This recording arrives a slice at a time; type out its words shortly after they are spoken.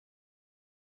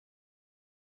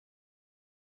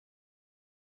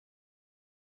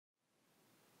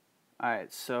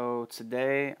Alright, so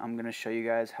today I'm going to show you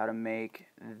guys how to make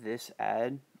this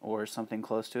ad or something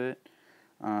close to it.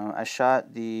 I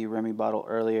shot the Remy bottle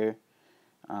earlier.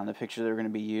 The picture that we're going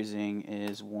to be using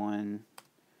is one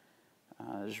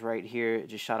just right here. It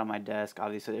just shot on my desk.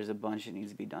 Obviously there's a bunch that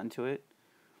needs to be done to it.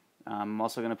 I'm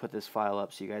also going to put this file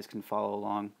up so you guys can follow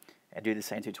along and do the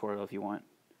same tutorial if you want.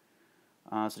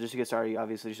 So just to get started, you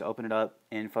obviously just open it up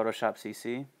in Photoshop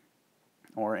CC.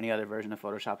 Or any other version of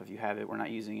Photoshop if you have it. We're not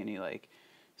using any like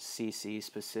CC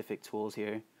specific tools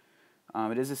here.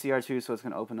 It is a CR2, so it's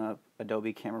going to open up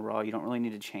Adobe Camera Raw. You don't really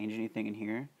need to change anything in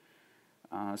here.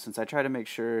 Since I try to make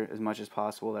sure as much as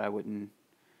possible that I wouldn't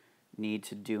need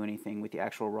to do anything with the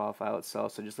actual RAW file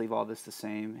itself, so just leave all this the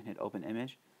same and hit Open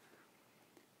Image.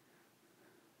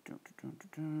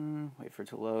 Wait for it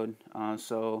to load.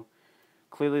 So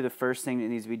clearly the first thing that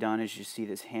needs to be done is you see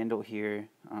this handle here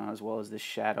as well as this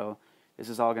shadow. This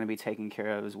is all going to be taken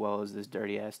care of, as well as this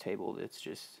dirty ass table that's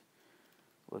just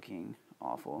looking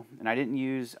awful. And I didn't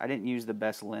use the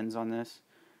best lens on this.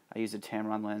 I used a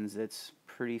Tamron lens that's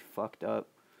pretty fucked up,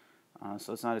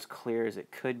 so it's not as clear as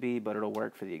it could be, but it'll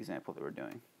work for the example that we're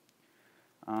doing.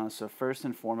 So first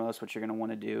and foremost, what you're going to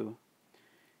want to do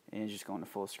is just go into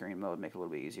full screen mode, make it a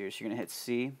little bit easier. So you're going to hit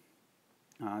C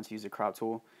to use the crop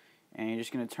tool, and you're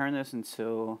just going to turn this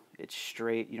until it's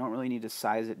straight. You don't really need to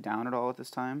size it down at all at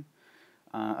this time.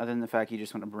 Other than the fact you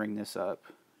just want to bring this up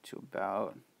to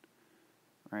about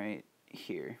right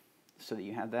here so that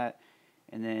you have that,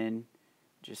 and then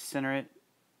just center it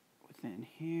within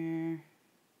here.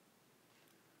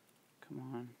 Come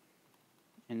on,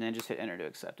 and then just hit enter to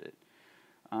accept it.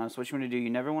 So what you want to do, you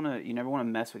never want to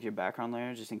mess with your background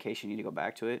layer just in case you need to go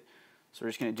back to it. So we're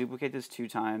just going to duplicate this 2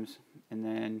 times, and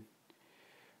then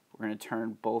we're going to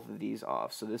turn both of these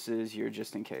off. So this is your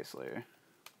just in case layer.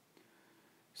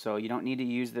 So you don't need to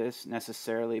use this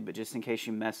necessarily, but just in case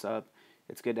you mess up,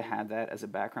 it's good to have that as a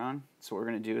background. So what we're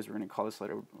going to do is we're going to call this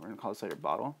layer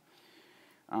bottle.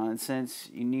 And since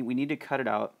we need to cut it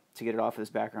out to get it off of this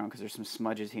background because there's some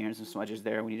smudges here and some smudges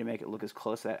there, we need to make it look as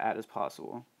close to that ad as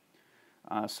possible.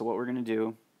 So what we're going to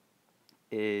do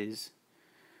is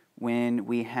when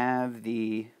we have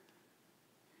the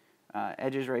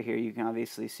edges right here, you can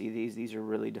obviously see these are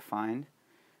really defined.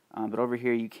 But over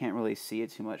here you can't really see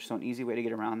it too much, so an easy way to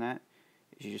get around that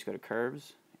is you just go to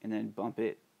curves and then bump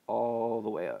it all the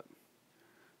way up.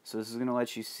 So this is going to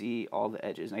let you see all the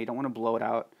edges. Now you don't want to blow it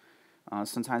out.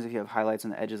 Sometimes if you have highlights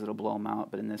on the edges it'll blow them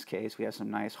out, but in this case we have some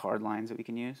nice hard lines that we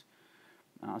can use.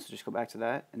 So just go back to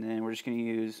that, and then we're just going to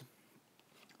use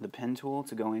the pen tool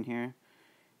to go in here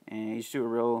and you just do a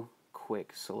real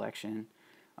quick selection.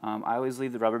 I always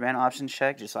leave the rubber band option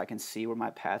checked just so I can see where my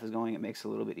path is going. It makes it a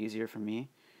little bit easier for me.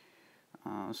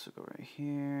 So go right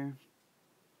here.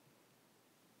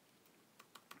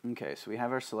 Okay, so we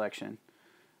have our selection.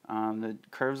 The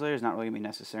curves layer is not really going to be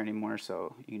necessary anymore,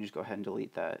 so you can just go ahead and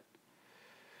delete that.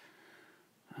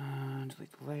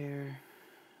 Delete the layer.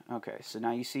 Okay, so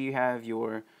now you see you have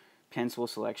your pencil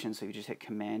selection, so you just hit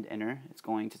Command Enter. It's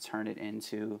going to turn it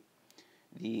into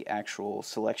the actual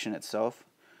selection itself.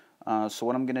 So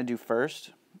what I'm going to do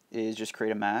first is just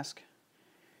create a mask.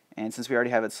 And since we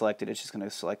already have it selected, it's just going to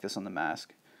select this on the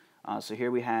mask. So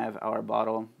here we have our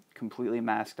bottle completely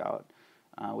masked out,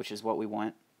 which is what we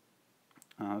want.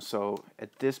 So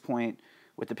at this point,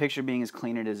 with the picture being as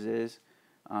clean as it is,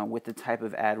 with the type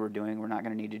of ad we're doing, we're not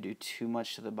going to need to do too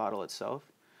much to the bottle itself.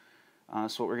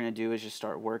 So what we're going to do is just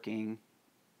start working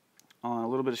on a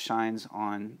little bit of shines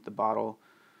on the bottle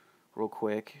real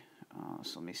quick.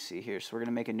 So let me see here. So we're going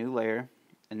to make a new layer,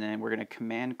 and then we're going to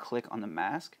command click on the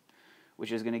mask,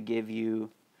 which is going to give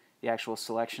you the actual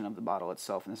selection of the bottle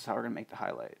itself, and this is how we're going to make the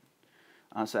highlight.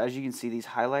 So as you can see, these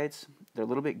highlights, they're a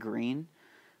little bit green.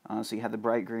 So you have the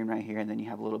bright green right here, and then you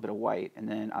have a little bit of white, and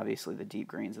then obviously the deep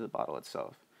greens of the bottle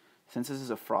itself. Since this is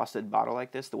a frosted bottle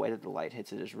like this, the way that the light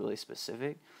hits it is really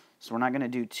specific. So we're not going to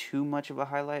do too much of a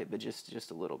highlight, but just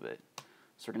a little bit.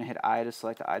 So we're going to hit I to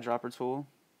select the eyedropper tool,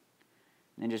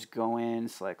 and then just go in,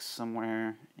 select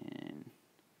somewhere in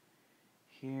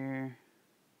here.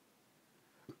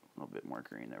 A little bit more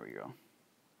green, there we go.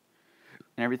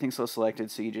 And everything's still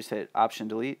selected, so you just hit Option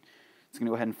Delete. It's going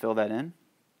to go ahead and fill that in.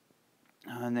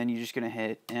 And then you're just going to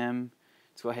hit M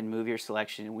to go ahead and move your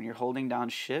selection. And when you're holding down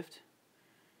Shift,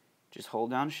 just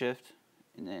hold down Shift,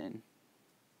 and then,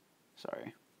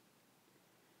 sorry.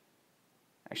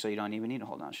 Actually, you don't even need to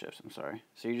hold down Shift, I'm sorry.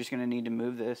 So you're just going to need to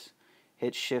move this,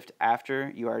 hit Shift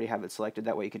after you already have it selected.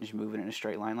 That way you can just move it in a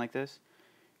straight line like this.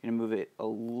 You're going to move it a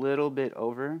little bit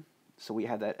over, so we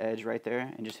have that edge right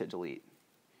there, and just hit Delete.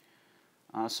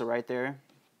 So right there,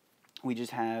 we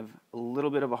just have a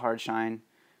little bit of a hard shine.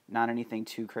 not anything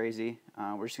too crazy.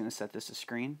 We're just going to set this to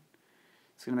screen.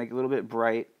 It's going to make it a little bit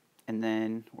bright, and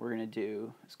then we're going to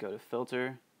do, let's go to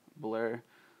Filter, Blur,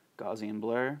 Gaussian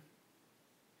Blur. And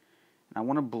I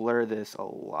want to blur this a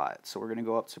lot, so we're going to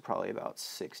go up to probably about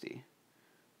 60.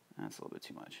 That's a little bit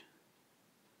too much.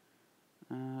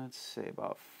 Let's say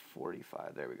about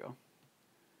 45. There we go.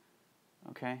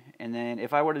 Okay, and then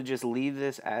if I were to just leave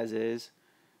this as is,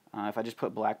 if I just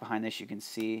put black behind this, you can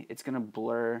see it's going to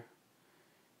blur.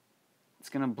 It's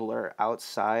going to blur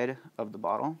outside of the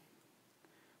bottle,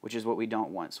 which is what we don't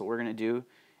want. So what we're going to do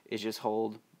is just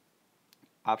hold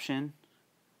Option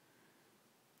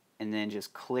and then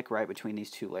just click right between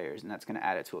these two layers, and that's going to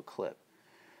add it to a clip.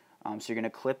 So you're going to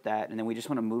clip that, and then we just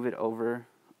want to move it over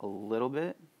a little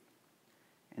bit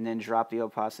and then drop the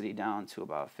opacity down to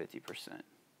about 50%.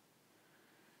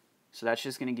 So that's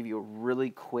just going to give you a really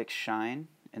quick shine,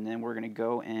 and then we're going to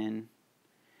go in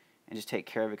and just take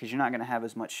care of it, because you're not going to have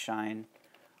as much shine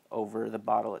over the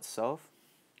bottle itself,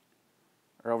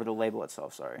 or over the label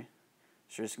itself, sorry.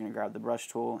 So you're just going to grab the brush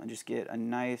tool and just get a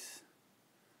nice,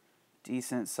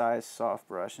 decent sized soft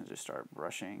brush and just start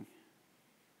brushing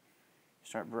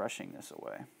this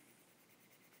away.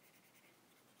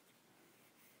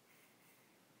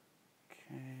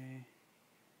 Okay.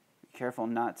 Be careful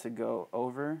not to go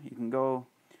over. You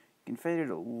can fade it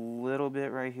a little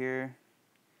bit right here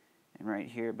and right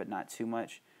here, but not too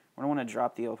much. We're going to want to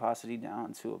drop the opacity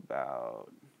down to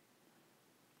about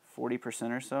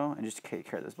 40% or so, and just take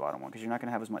care of this bottom one, because you're not going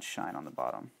to have as much shine on the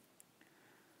bottom.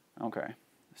 Okay,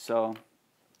 so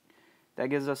that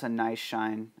gives us a nice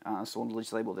shine, so we'll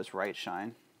just label this right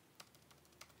shine.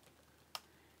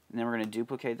 And then we're going to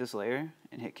duplicate this layer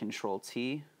and hit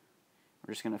Control-T.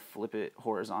 We're just going to flip it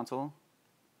horizontal.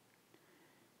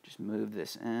 Just move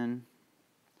this in.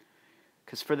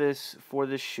 Because for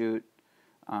this shoot,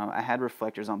 I had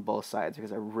reflectors on both sides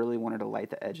because I really wanted to light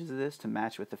the edges of this to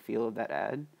match with the feel of that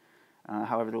ad.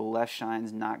 However, the left shine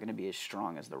is not going to be as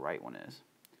strong as the right one is.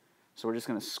 So we're just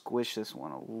going to squish this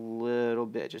one a little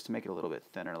bit just to make it a little bit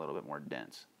thinner, a little bit more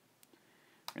dense.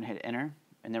 We're going to hit Enter,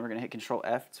 and then we're going to hit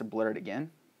Control-F to blur it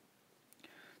again.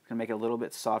 It's going to make it a little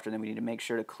bit softer. Then we need to make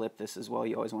sure to clip this as well.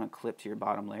 You always want to clip to your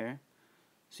bottom layer.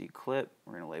 So you clip,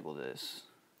 we're going to label this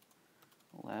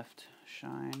left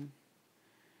shine,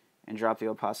 and drop the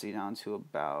opacity down to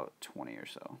about 20 or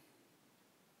so.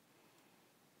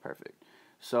 Perfect.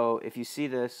 So if you see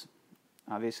this,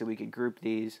 obviously we could group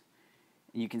these.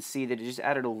 You can see that it just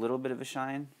added a little bit of a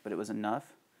shine, but it was enough.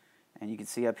 And you can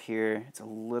see up here, it's a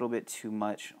little bit too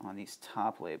much on these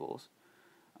top labels.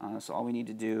 So all we need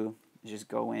to do is just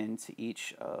go into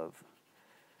each of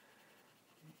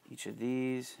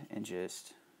these and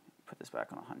just put this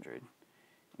back on 100.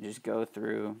 And just go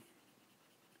through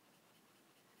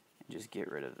and just get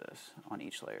rid of this on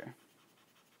each layer.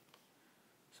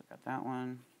 So I got that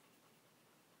one,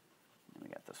 and we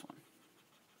got this one.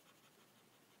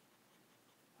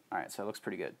 Alright, so it looks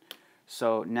pretty good.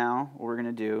 So now what we're going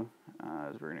to do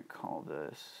is we're going to call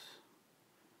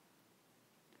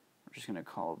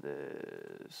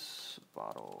this,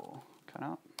 bottle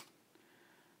cutout.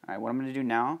 Alright, what I'm going to do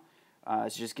now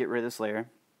is just get rid of this layer.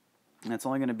 And that's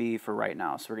only going to be for right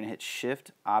now. So we're going to hit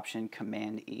Shift, Option,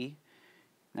 Command E.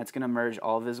 That's going to merge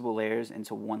all visible layers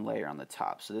into one layer on the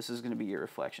top. So this is going to be your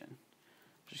reflection.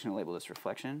 I'm just going to label this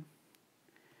reflection.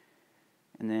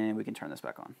 And then we can turn this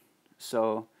back on.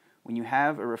 So when you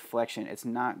have a reflection, it's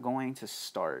not going to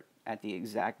start at the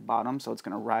exact bottom, so it's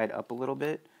going to ride up a little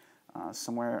bit,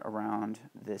 somewhere around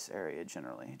this area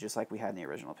generally, just like we had in the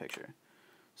original picture.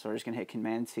 So we're just going to hit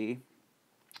Command-T,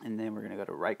 and then we're going to go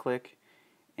to right-click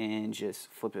and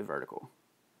just flip it vertical.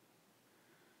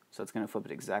 So it's going to flip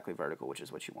it exactly vertical, which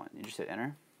is what you want. You just hit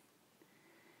Enter.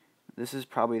 This is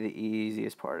probably the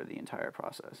easiest part of the entire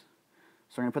process.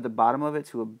 So we're going to put the bottom of it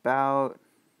to about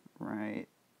right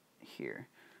here,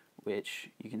 which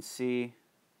you can see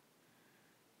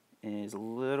is a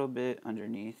little bit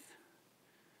underneath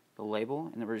the label,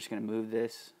 and then we're just going to move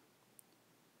this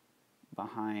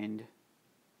behind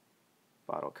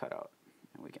bottle cutout,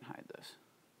 and we can hide this.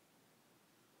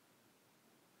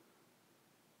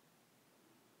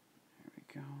 There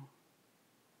we go.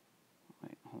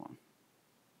 Wait, hold on.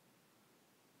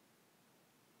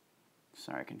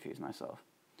 Sorry, I confused myself.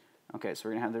 Okay, so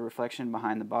we're going to have the reflection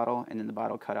behind the bottle, and then the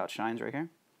bottle cutout shines right here.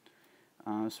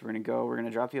 So we're going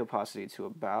to drop the opacity to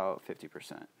about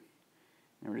 50%. And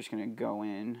we're just going to go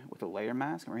in with a layer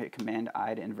mask, and we're going to hit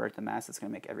Command-I to invert the mask. That's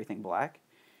going to make everything black.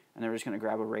 And then we're just going to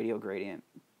grab a radial gradient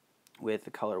with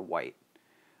the color white.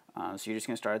 So you're just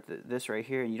going to start at this right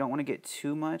here, and you don't want to get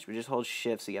too much, but just hold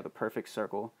Shift so you have a perfect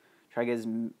circle. Try to get as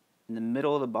in the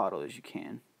middle of the bottle as you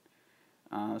can.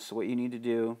 So what you need to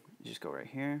do is just go right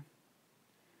here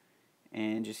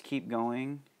and just keep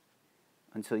going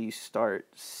until you start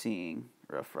seeing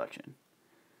reflection.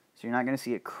 So you're not going to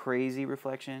see a crazy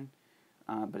reflection,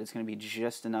 but it's going to be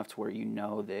just enough to where you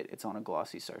know that it's on a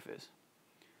glossy surface.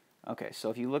 Okay, so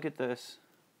if you look at this,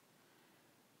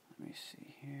 let me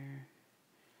see here.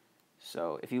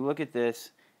 So if you look at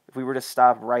this, if we were to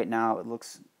stop right now, it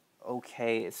looks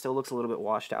okay. It still looks a little bit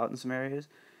washed out in some areas,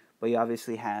 but you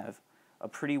obviously have a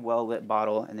pretty well lit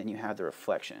bottle, and then you have the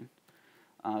reflection.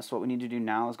 So what we need to do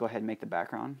now is go ahead and make the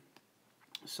background.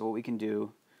 So what we can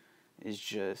do is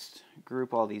just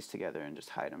group all these together and just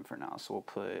hide them for now. So we'll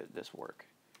put this work.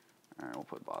 Alright, we'll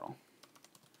put bottle,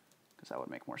 because that would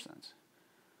make more sense.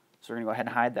 So we're going to go ahead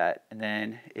and hide that. And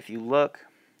then if you look,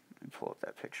 let me pull up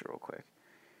that picture real quick.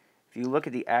 If you look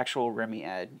at the actual Remy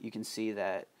ad, you can see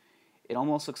that it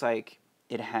almost looks like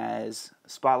it has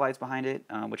spotlights behind it,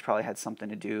 which probably had something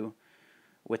to do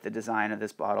with the design of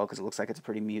this bottle, because it looks like it's a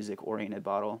pretty music-oriented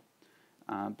bottle.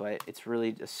 But it's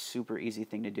really a super easy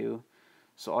thing to do.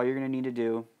 So all you're going to need to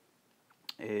do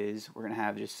is we're going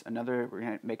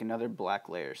to make another black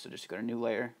layer. So just go to new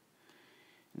layer, and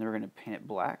then we're going to paint it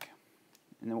black.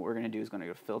 And then what we're going to do is going to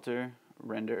go filter,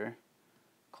 render,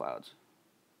 clouds.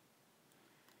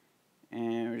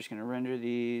 And we're just going to render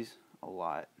these a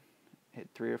lot, hit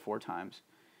 3 or 4 times.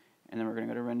 And then we're going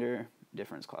to go to render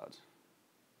difference clouds.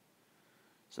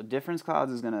 So difference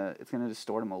clouds it's going to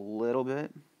distort them a little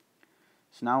bit.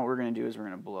 So now what we're going to do is we're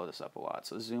going to blow this up a lot.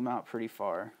 So zoom out pretty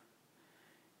far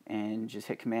and just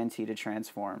hit Command T to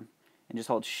transform, and just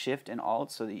hold Shift and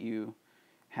Alt so that you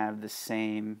have the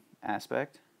same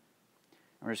aspect.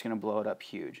 And we're just going to blow it up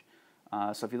huge.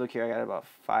 So if you look here, I got about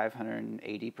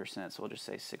 580%, so we'll just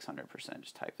say 600%.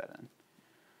 Just type that in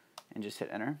and just hit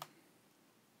enter.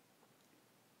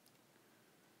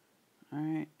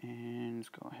 Alright, and let's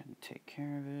go ahead and take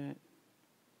care of it.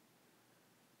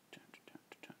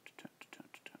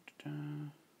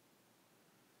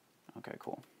 Okay,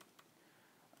 cool.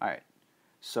 Alright,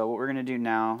 so what we're going to do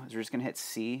now is we're just going to hit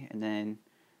C and then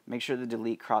make sure the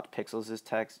delete cropped pixels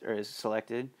is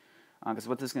selected, because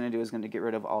what this is going to do is going to get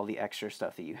rid of all the extra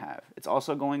stuff that you have. It's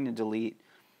also going to delete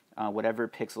whatever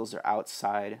pixels are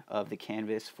outside of the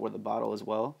canvas for the bottle as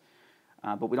well.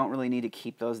 But we don't really need to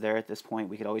keep those there at this point.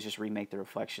 We could always just remake the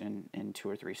reflection in 2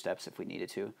 or 3 steps if we needed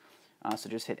to. So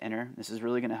just hit enter. This is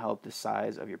really going to help the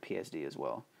size of your PSD as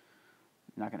well.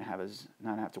 You're not going to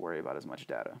have to worry about as much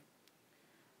data.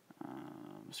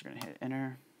 So we're going to hit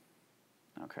enter.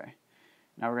 Okay.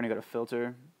 Now we're going to go to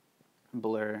filter,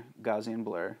 blur, Gaussian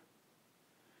blur,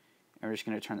 and we're just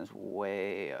going to turn this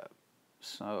way up.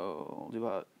 So we'll do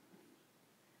about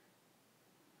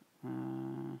let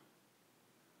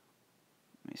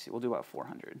me see, we'll do about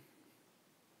 400.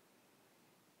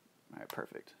 Alright,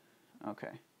 perfect.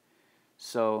 Okay.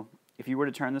 So if you were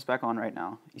to turn this back on right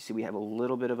now, you see we have a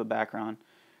little bit of a background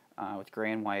with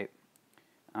gray and white.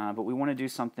 But we want to do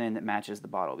something that matches the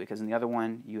bottle, because in the other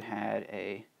one you had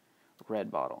a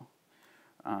red bottle.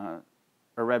 A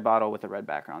red bottle with a red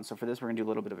background. So for this we're going to do a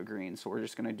little bit of a green. So we're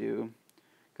just going to go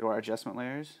to our adjustment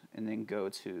layers and then go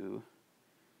to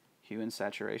hue and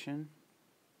saturation. And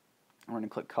we're going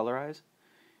to click colorize.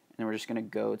 And then we're just going to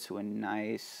go to a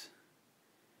nice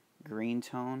green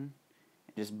tone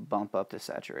and just bump up the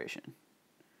saturation.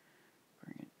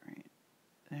 Bring it right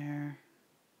there.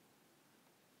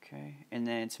 Okay, and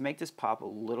then to make this pop a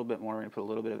little bit more, we're going to put a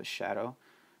little bit of a shadow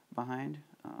behind.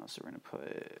 So we're going to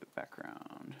put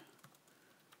background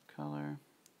color.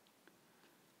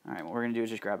 Alright, what we're going to do is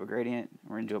just grab a gradient.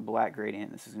 We're going to do a black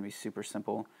gradient. This is going to be super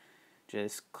simple.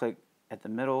 Just click at the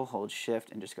middle, hold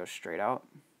shift, and just go straight out.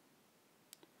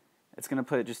 It's going to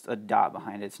put just a dot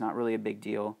behind it. It's not really a big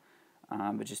deal.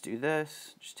 But just do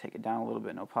this, just take it down a little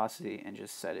bit in opacity, and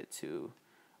just set it to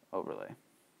overlay.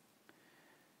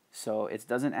 So it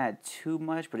doesn't add too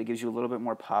much, but it gives you a little bit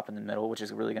more pop in the middle, which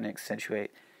is really going to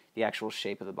accentuate the actual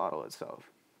shape of the bottle itself,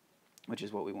 which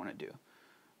is what we want to do.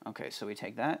 Okay, so we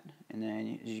take that, and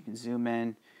then as you can zoom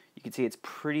in, you can see it's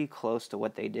pretty close to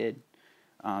what they did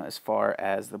as far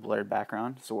as the blurred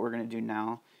background. So what we're going to do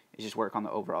now is just work on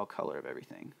the overall color of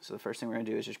everything. So the first thing we're going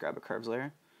to do is just grab a curves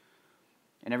layer.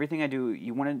 And everything I do,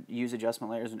 you want to use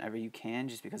adjustment layers whenever you can,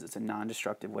 just because it's a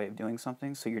non-destructive way of doing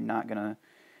something. So you're not gonna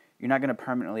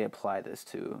permanently apply this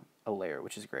to a layer,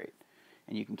 which is great.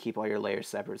 And you can keep all your layers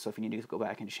separate. So if you need to go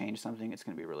back and change something, it's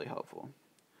going to be really helpful.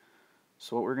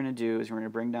 So what we're going to do is we're going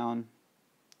to bring down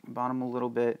the bottom a little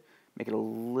bit, make it a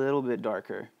little bit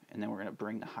darker, and then we're going to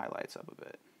bring the highlights up a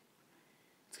bit.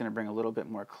 It's going to bring a little bit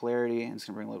more clarity, and it's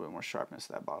going to bring a little bit more sharpness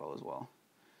to that bottle as well.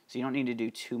 So you don't need to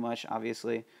do too much,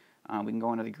 obviously. We can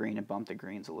go into the green and bump the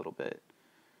greens a little bit.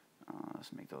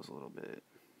 Let's make those a little bit,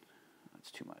 that's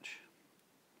too much.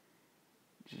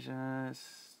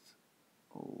 Just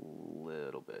a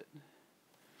little bit.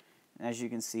 And as you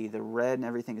can see, the red and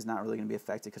everything is not really going to be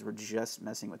affected because we're just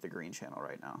messing with the green channel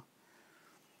right now.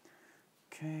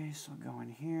 Okay, so go in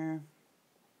here.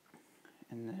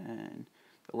 And then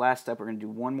the last step, we're going to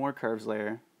do one more curves layer.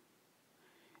 And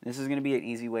this is going to be an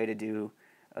easy way to do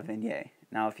a vignette.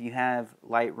 Now, if you have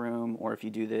Lightroom or if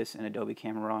you do this in Adobe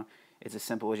Camera Raw, it's as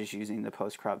simple as just using the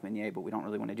post-crop vignette, but we don't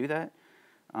really want to do that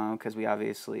because we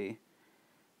obviously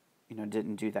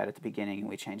didn't do that at the beginning and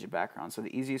we changed the background. So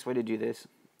the easiest way to do this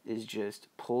is just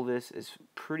pull this as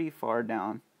pretty far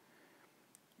down,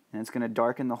 and it's going to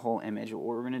darken the whole image. What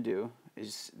we're going to do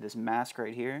is this mask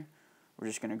right here, we're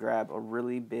just going to grab a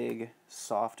really big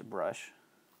soft brush.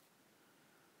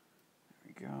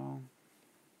 There we go.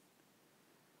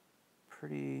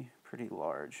 Pretty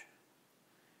large.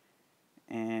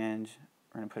 And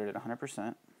we're going to put it at 100%.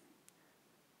 And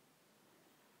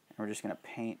we're just going to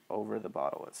paint over the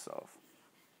bottle itself.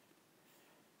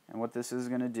 And what this is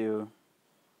going to do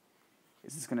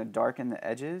is it's going to darken the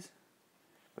edges,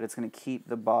 but it's going to keep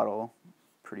the bottle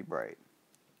pretty bright.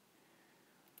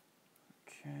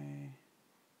 Okay,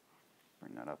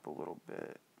 bring that up a little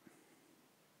bit.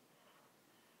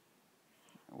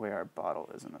 That way our bottle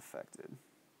isn't affected.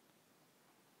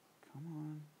 Come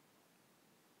on.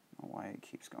 I don't know why it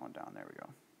keeps going down. There we go.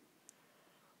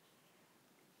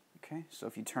 Okay, so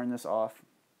if you turn this off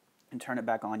and turn it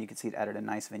back on, you can see it added a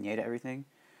nice vignette to everything.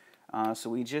 So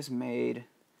we just made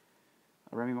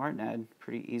a Remy Martin ad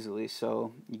pretty easily.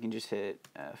 So you can just hit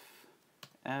F,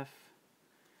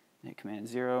 hit Command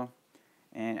 0,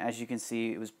 and as you can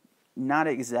see, it was not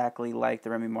exactly like the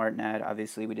Remy Martin ad.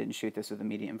 Obviously, we didn't shoot this with a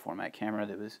medium format camera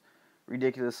that was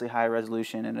ridiculously high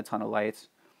resolution and a ton of lights,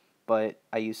 but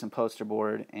I used some poster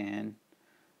board and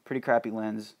pretty crappy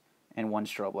lens and one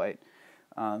strobe light.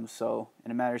 So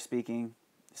in a matter of speaking,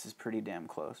 this is pretty damn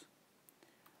close.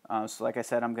 So like I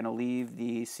said, I'm going to leave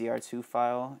the CR2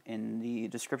 file in the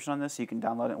description on this so you can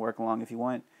download it and work along if you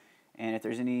want. And if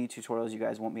there's any tutorials you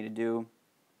guys want me to do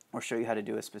or show you how to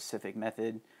do a specific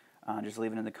method, just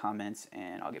leave it in the comments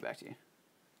and I'll get back to you.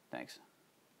 Thanks.